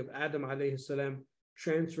progeny of Adam alayhi salam,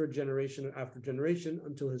 transferred generation after generation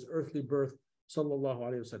until his earthly birth, sallallahu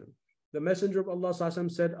alayhi wa sallam. The Messenger of Allah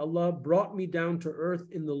said, Allah brought me down to earth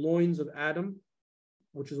in the loins of Adam,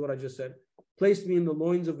 which is what I just said, placed me in the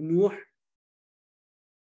loins of Nuh,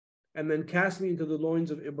 and then cast me into the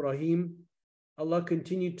loins of Ibrahim. Allah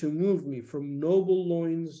continued to move me from noble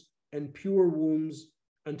loins and pure wombs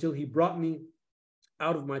until He brought me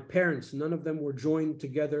out of my parents. None of them were joined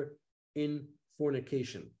together in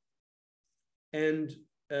fornication. And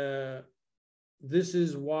this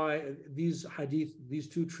is why these hadith, these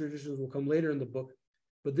two traditions will come later in the book,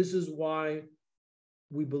 but this is why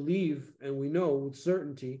we believe and we know with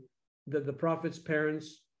certainty that the Prophet's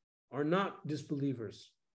parents are not disbelievers,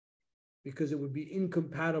 because it would be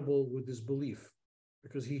incompatible with this belief,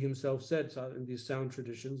 because he himself said in these sound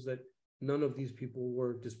traditions that none of these people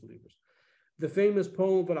were disbelievers. The famous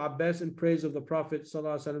poem of Al-Abbas in praise of the Prophet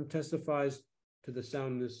ﷺ testifies to the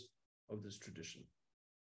soundness of this tradition.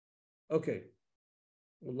 Okay.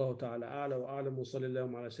 Wallahu ta'ala a'la wa a'lam wa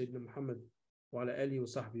sallallahu ala Sayyidina Muhammad wa ala alihi wa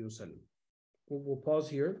sahbihi wa sallam. We'll pause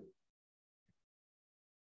here.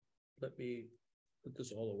 Let me put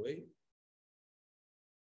this all away.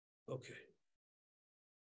 Okay.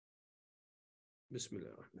 Bismillah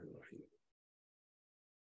ar-Rahman ar-Rahim.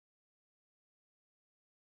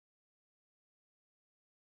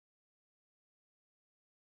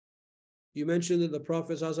 You mentioned that the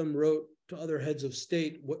Prophet ﷺ wrote to other heads of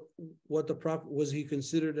state. What the Prophet, was he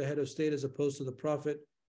considered a head of state as opposed to the Prophet?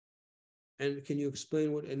 And can you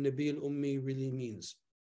explain what an-Nabi al-Ummi really means?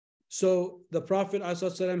 So the Prophet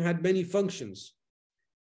ﷺ had many functions.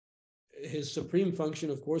 His supreme function,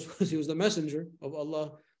 of course, was he was the messenger of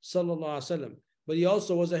Allah sallallahu alaihi wasallam, but he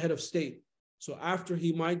also was a head of state. So after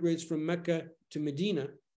he migrates from Mecca to Medina,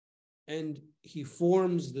 and he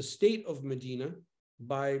forms the state of Medina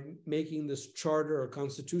by making this charter or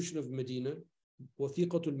constitution of Medina,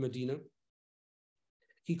 Wathiqatul Medina,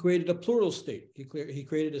 he created a plural state. He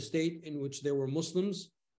created a state in which there were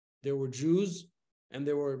Muslims, there were Jews, and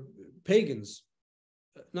there were pagans.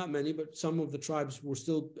 Not many, but some of the tribes were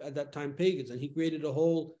still at that time pagans, and he created a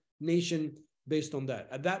whole nation based on that.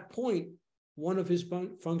 At that point, one of his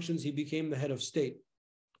functions, he became the head of state,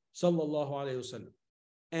 sallallahu alaihi wasallam.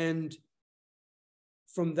 And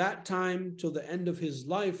from that time till the end of his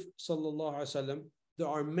life, sallallahu alaihi wasallam, there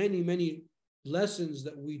are many, many lessons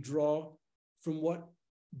that we draw from what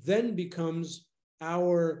then becomes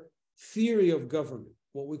our theory of government,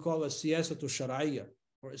 what we call a siyasatu shar'iyya,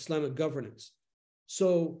 or Islamic governance.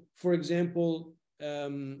 So, for example,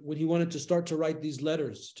 when he wanted to start to write these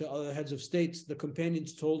letters to other heads of states, the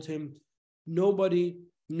companions told him,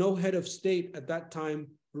 no head of state at that time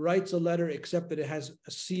writes a letter except that it has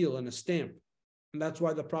a seal and a stamp. And that's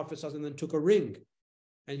why the Prophet ﷺ then took a ring,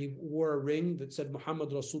 and he wore a ring that said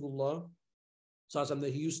Muhammad Rasulullah ﷺ,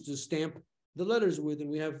 that he used to stamp the letters with, and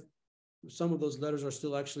we have some of those letters are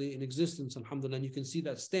still actually in existence, alhamdulillah, and you can see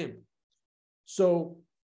that stamp. So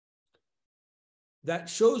that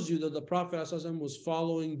shows you that the Prophet ﷺ was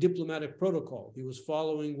following diplomatic protocol. He was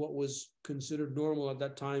following what was considered normal at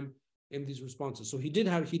that time in these responses. So he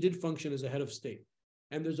did function as a head of state.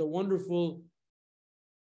 And there's a wonderful,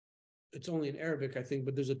 it's only in Arabic, I think,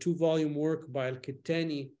 but there's a 2-volume work by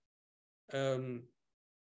Al-Kittani. I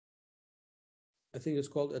think it's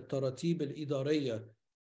called At-Taratib Al-Idariyya,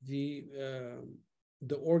 the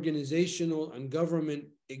organizational and government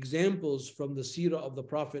examples from the seerah of the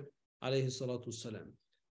Prophet alayhi salatu wasalam.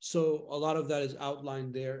 So a lot of that is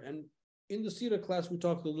outlined there. And in the seerah class, we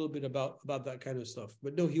talked a little bit about that kind of stuff.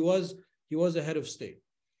 But no, he was a head of state.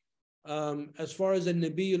 As far as a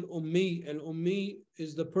Nabi al-Ummi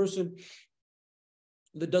is the person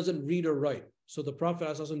that doesn't read or write. So the Prophet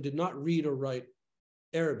ﷺ did not read or write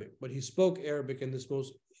Arabic, but he spoke Arabic in this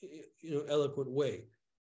most eloquent way.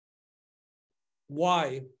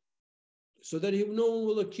 Why? So that no one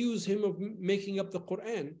will accuse him of making up the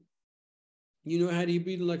Quran. Had he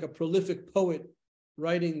been like a prolific poet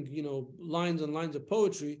writing, lines and lines of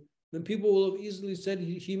poetry, then people will have easily said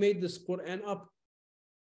he made this Quran up.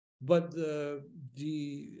 But the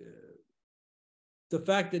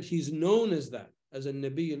fact that he's known as that, as a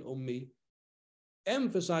Nabi al-Ummi,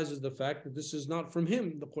 emphasizes the fact that this is not from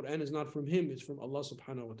him. The Quran is not from him, it's from Allah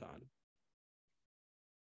subhanahu wa ta'ala.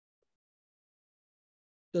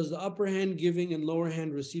 Does the upper hand giving and lower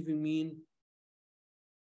hand receiving mean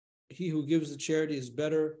he who gives the charity is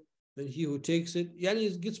better than he who takes it?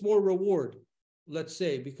 Yani gets more reward, let's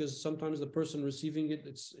say, because sometimes the person receiving it,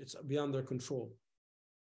 it's beyond their control,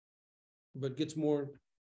 but gets more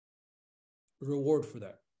reward for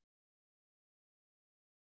that.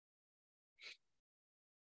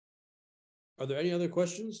 Are there any other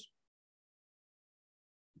questions?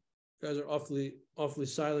 You guys are awfully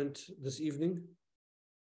silent this evening.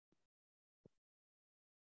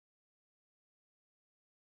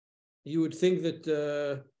 You would think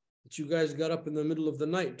that you guys got up in the middle of the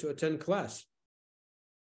night to attend class.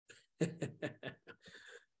 Do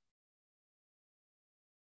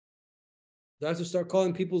I have to start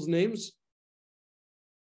calling people's names?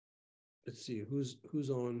 Let's see, who's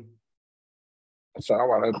on?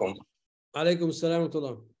 Assalamu alaikum. Alaikum assalam wa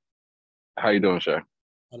rahmatullah. How you doing, Sheikh?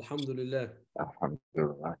 Alhamdulillah.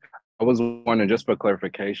 Alhamdulillah. I was wondering, just for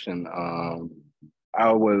clarification,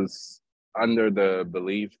 I was under the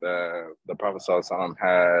belief that the Prophet ﷺ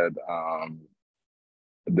had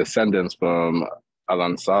descendants from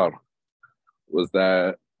Al-Ansar. Was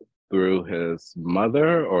that through his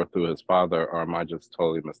mother or through his father, or am I just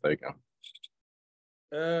totally mistaken?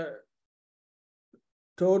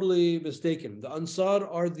 Totally mistaken. The Ansar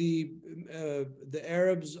are the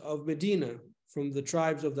Arabs of Medina, from the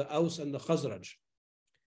tribes of the Aus and the Khazraj.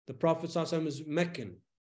 The Prophet ﷺ is Meccan,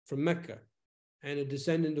 from Mecca, and a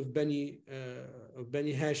descendant of Bani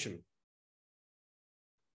Hashim.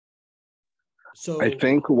 So I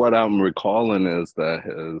think what I'm recalling is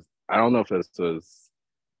that I don't know if this was,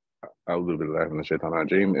 if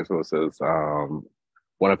it was his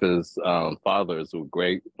one of his fathers,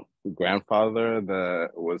 great grandfather,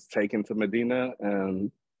 that was taken to Medina,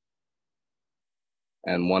 and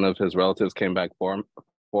one of his relatives came back for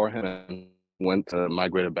him and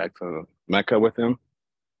migrated back to Mecca with him.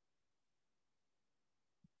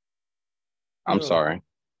 I'm sorry.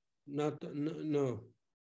 No.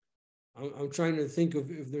 I'm trying to think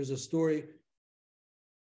of if there's a story.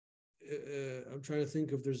 I'm trying to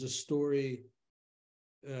think if there's a story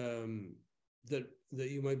that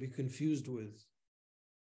you might be confused with.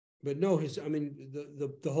 But no,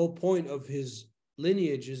 the whole point of his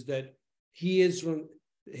lineage is that he is from,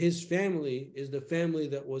 his family is the family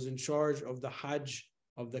that was in charge of the Hajj,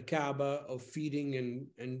 of the Kaaba, of feeding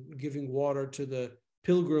and giving water to the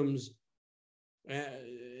pilgrims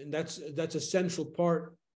And that's a central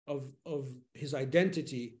part of his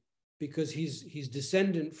identity, because he's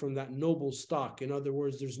descendant from that noble stock. In other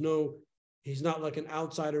words, he's not like an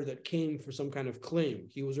outsider that came for some kind of claim.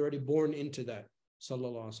 He was already born into that,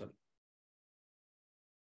 sallallahu alaihi wasallam.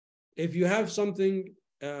 If you have something,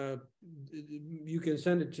 you can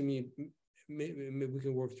send it to me. Maybe we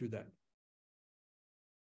can work through that.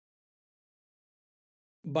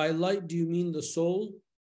 By light, do you mean the soul?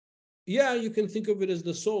 Yeah, you can think of it as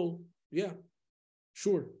the soul. Yeah,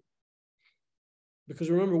 sure. Because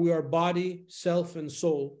remember, we are body, self, and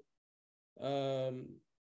soul. So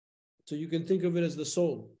you can think of it as the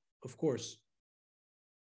soul, of course.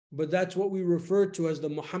 But that's what we refer to as the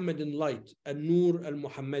Muhammadan light, An-Nur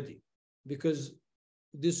al-Muhammadi. Because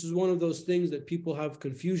this is one of those things that people have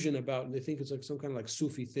confusion about, and they think it's like some kind of like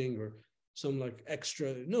Sufi thing or some like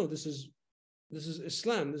extra. No, this is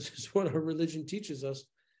Islam. This is what our religion teaches us.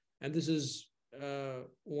 And this is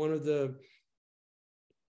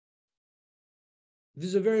this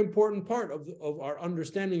is a very important part of our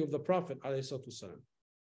understanding of the Prophet ﷺ.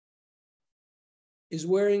 Is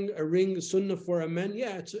wearing a ring sunnah for a man?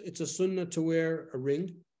 Yeah, it's a sunnah to wear a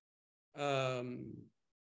ring.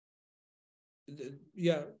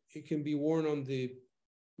 Yeah, it can be worn on the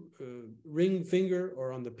ring finger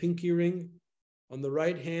or on the pinky ring, on the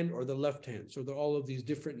right hand or the left hand. So there are all of these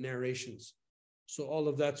different narrations. So all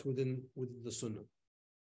of that's within the sunnah.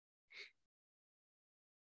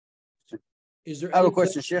 Is there any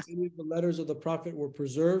question, Sheikh? Any of the letters of the Prophet were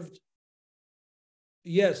preserved?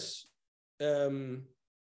 Yes. The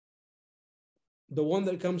one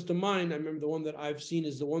that comes to mind, I remember the one that I've seen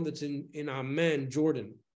is the one that's in Amman,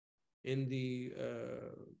 Jordan, in the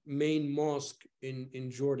main mosque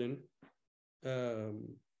in Jordan.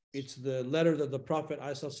 It's the letter that the Prophet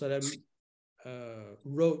ﷺ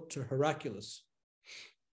wrote to Heraclius.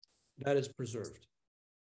 That is preserved.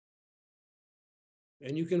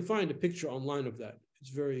 And you can find a picture online of that. It's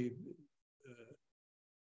very,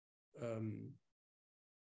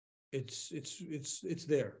 it's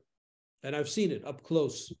there. And I've seen it up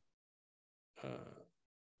close.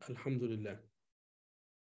 Alhamdulillah.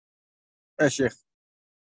 Sheikh.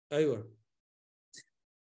 Aywa.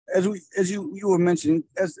 As you were mentioning,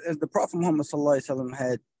 as the Prophet Muhammad sallallahu alaihi wasallam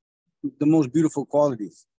had the most beautiful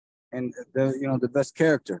qualities and the best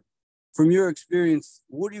character. From your experience,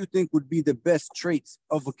 what do you think would be the best traits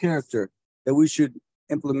of a character that we should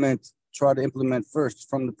try to implement first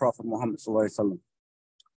from the Prophet Muhammad sallallahu alaihi wasallam?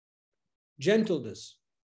 Gentleness.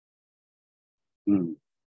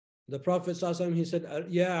 The Prophet ﷺ, he said,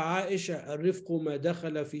 Ya Aisha, arifqu ma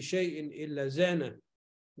dakhala fi shay'in illa zana,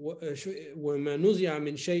 wa ma nuzi'a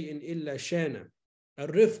min shay'in illa shana.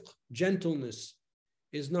 Arifq, gentleness,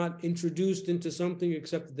 is not introduced into something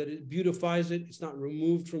except that it beautifies it. It's not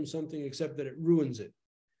removed from something except that it ruins it.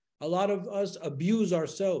 A lot of us abuse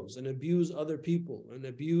ourselves and abuse other people and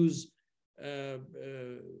abuse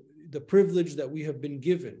the privilege that we have been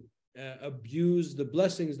given, abuse the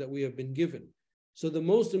blessings that we have been given. So the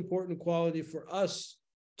most important quality for us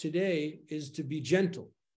today is to be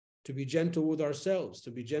gentle with ourselves,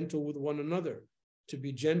 to be gentle with one another, to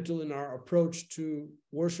be gentle in our approach to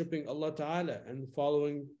worshiping Allah Ta'ala and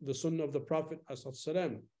following the sunnah of the Prophet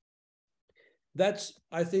ﷺ. That's,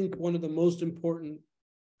 I think, one of the most important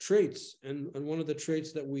traits, and one of the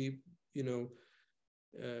traits that we,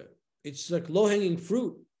 it's like low-hanging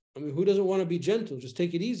fruit. I mean, who doesn't want to be gentle? Just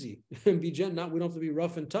take it easy and be gentle. We don't have to be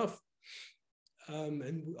rough and tough.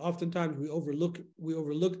 And oftentimes we overlook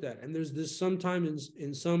that. And there's this sometimes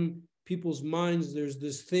in some people's minds, there's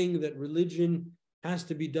this thing that religion has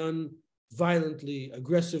to be done violently,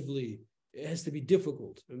 aggressively. It has to be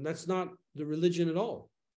difficult. And that's not the religion at all.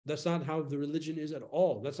 That's not how the religion is at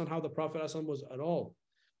all. That's not how the Prophet ﷺ was at all.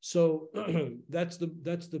 So that's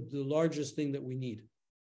the largest thing that we need,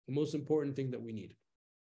 the most important thing that we need.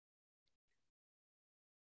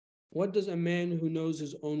 What does a man who knows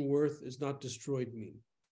his own worth is not destroyed mean?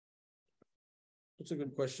 That's a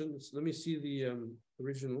good question. Let me see the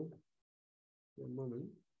original for a moment.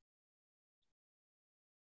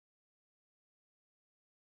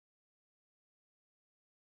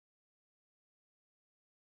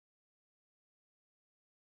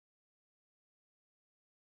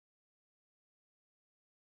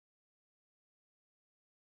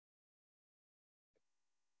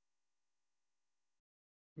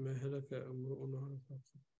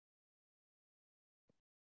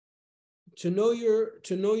 To know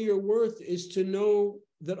your worth is to know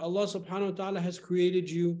that Allah subhanahu wa ta'ala has created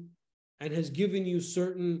you and has given you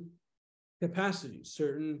certain capacities,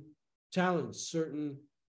 certain talents, certain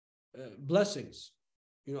blessings.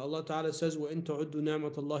 Allah Ta'ala says, وَإِن تَعُدُّوا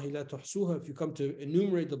نِعْمَةَ اللَّهِ لَا تُحْصُوهَا. If you come to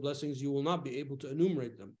enumerate the blessings, you will not be able to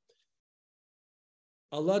enumerate them.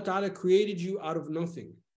 Allah Ta'ala created you out of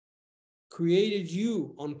nothing, created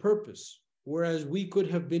you on purpose, whereas we could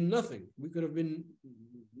have been nothing. We could have been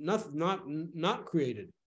not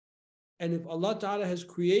created. And if Allah Ta'ala has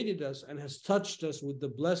created us and has touched us with the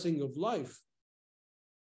blessing of life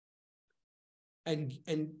and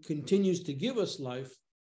continues to give us life,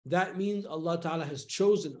 that means Allah Ta'ala has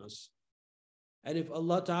chosen us. And if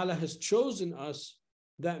Allah Ta'ala has chosen us,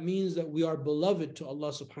 that means that we are beloved to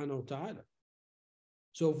Allah Subhanahu wa Ta'ala.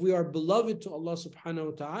 So if we are beloved to Allah Subhanahu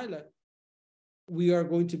wa Ta'ala, we are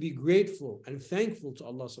going to be grateful and thankful to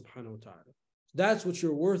Allah Subhanahu wa Ta'ala. That's what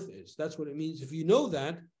your worth is. That's what it means. If you know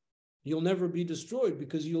that, you'll never be destroyed,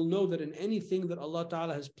 because you'll know that in anything that Allah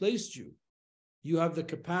Ta'ala has placed you, you have the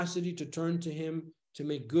capacity to turn to Him, to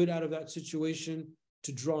make good out of that situation,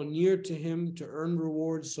 to draw near to Him, to earn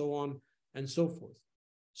rewards, so on and so forth.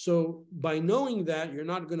 So by knowing that, you're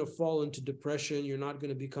not going to fall into depression, you're not going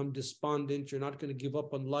to become despondent, you're not going to give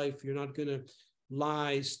up on life, you're not going to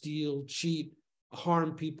lie, steal, cheat,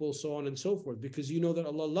 harm people, so on and so forth, because you know that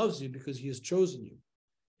Allah loves you because He has chosen you.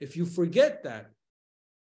 If you forget that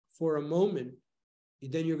for a moment,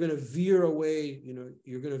 then you're going to veer away,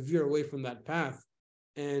 you're going to veer away from that path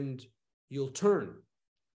and you'll turn.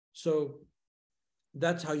 So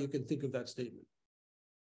that's how you can think of that statement.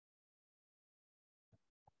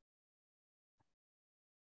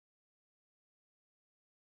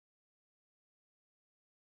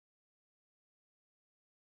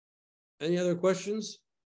 Any other questions?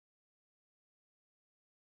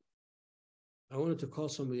 I wanted to call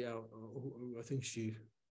somebody out. I think she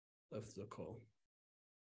left the call.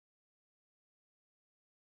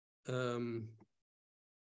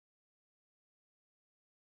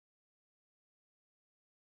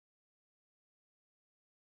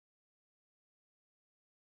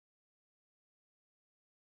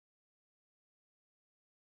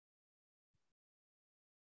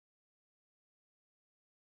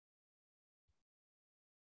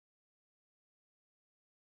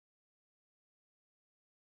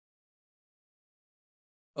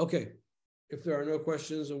 Okay, if there are no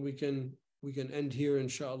questions, and we can end here,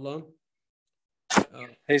 inshallah.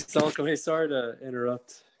 Hey, Salcom. Hey, sorry to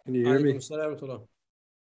interrupt. Can you hear me?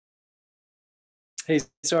 Hey,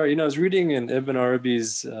 sorry. I was reading in Ibn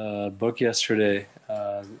Arabi's book yesterday,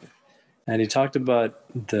 and he talked about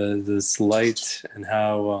this light and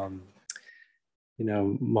how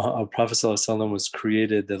Prophet ﷺ was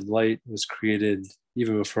created. The light was created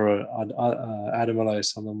even before Adam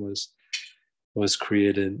was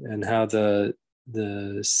created, and how the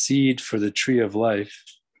seed for the tree of life,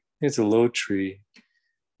 I think it's a low tree,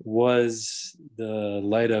 was the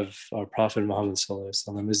light of our Prophet Muhammad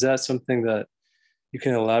ﷺ. Is that something that you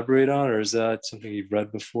can elaborate on, or is that something you've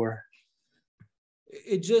read before?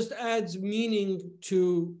 It just adds meaning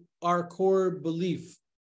to our core belief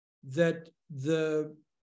that the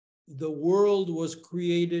world was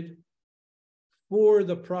created for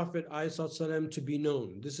the Prophet ﷺ to be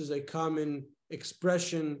known. This is a common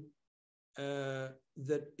expression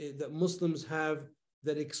that Muslims have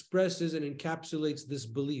that expresses and encapsulates this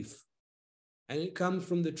belief. And it comes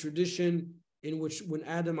from the tradition in which when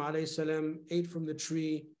Adam ﷺ ate from the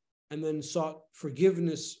tree and then sought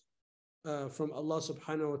forgiveness from Allah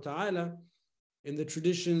subhanahu wa ta'ala, in the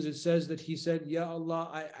traditions it says that he said, Ya Allah,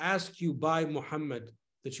 I ask you by Muhammad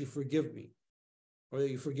that you forgive me, or that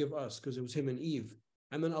you forgive us, because it was him and Eve.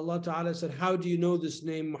 And then Allah Ta'ala said, how do you know this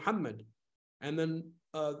name Muhammad? And then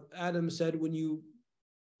Adam said, when you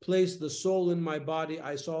placed the soul in my body,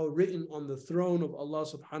 I saw written on the throne of Allah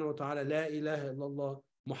subhanahu wa ta'ala, La ilaha illallah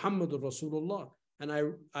Muhammadur Rasulullah. And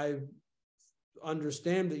I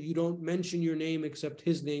understand that you don't mention your name except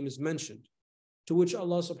his name is mentioned. To which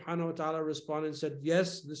Allah subhanahu wa ta'ala responded and said,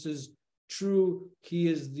 yes, this is true. He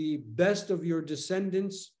is the best of your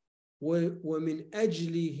descendants. وَمِنْ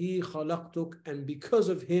أَجْلِهِ خَلَقْتُكَ, and because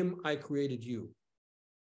of him I created you.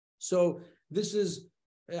 So this is,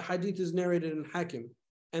 hadith is narrated in Hakim,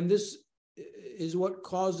 and this is what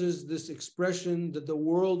causes this expression that the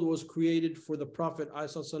world was created for the Prophet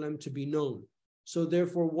ﷺ to be known. So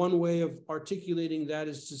therefore, one way of articulating that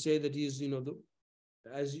is to say that he is,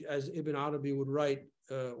 as Ibn Arabi would write,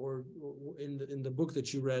 or in the book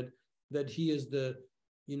that you read, that he is the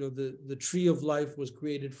tree of life was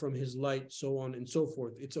created from his light, so on and so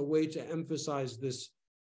forth. It's a way to emphasize this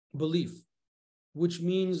belief, which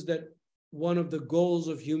means that one of the goals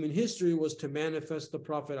of human history was to manifest the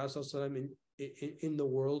Prophet ﷺ in the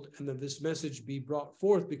world, and that this message be brought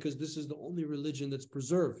forth, because this is the only religion that's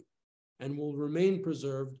preserved and will remain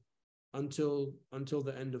preserved until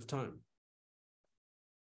the end of time.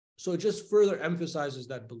 So it just further emphasizes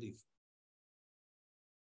that belief.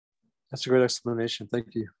 That's a great explanation.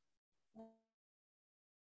 Thank you.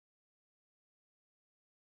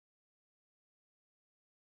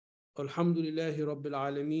 Alhamdulillahi Rabbil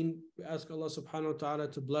Alameen. We ask Allah subhanahu wa ta'ala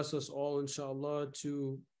to bless us all, inshallah,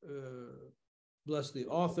 to bless the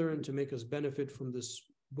author and to make us benefit from this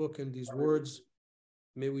book and these words.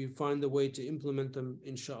 May we find the way to implement them,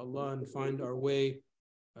 inshallah, and find our way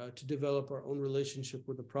to develop our own relationship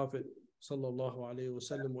with the Prophet sallallahu alayhi wa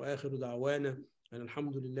sallam. Wa akhiru da'wana and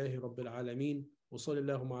alhamdulillahi Rabbil Alameen. Wa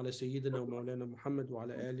sallallahu ala sayyidina wa maulana Muhammad wa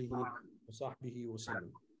ala alihi wa sahbihi wa sallam.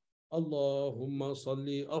 اللهم صل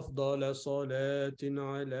أفضل صلاة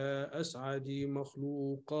على أسعد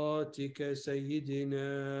مخلوقاتك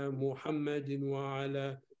سيدنا محمد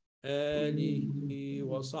وعلى آله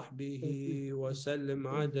وصحبه وسلم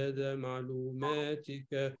عدد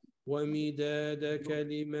معلوماتك ومداد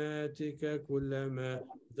كلماتك كلما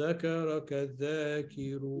ذكرك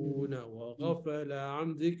الذاكرون وغفل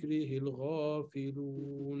عن ذكره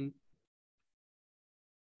الغافلون.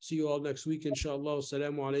 See you all next week, inshallah.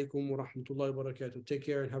 Assalamu alaikum wa rahmatullahi wa barakatuh. Take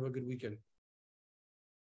care and have a good weekend.